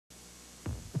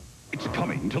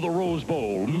Coming to the Rose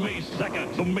Bowl, May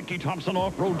 2nd, the Mickey Thompson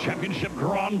Off-Road Championship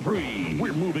Grand Prix.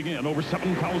 We're moving in over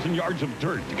 7,000 yards of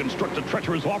dirt to construct a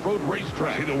treacherous off-road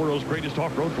racetrack. See the world's greatest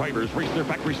off-road drivers race their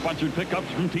factory-sponsored pickups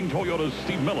from Team Toyota's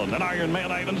Steve Millen and Iron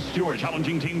Man Ivan Stewart,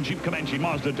 challenging Team Jeep Comanche,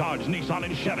 Mazda, Dodge, Nissan,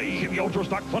 and Chevy. See the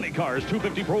ultra-stock funny cars,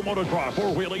 250 Pro Motocross,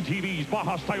 four-wheel ATVs,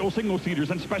 Baja-style single-seaters,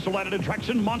 and special added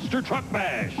attraction Monster Truck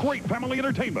Bash. Great family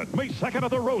entertainment, May 2nd at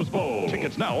the Rose Bowl.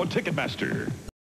 Tickets now at Ticketmaster.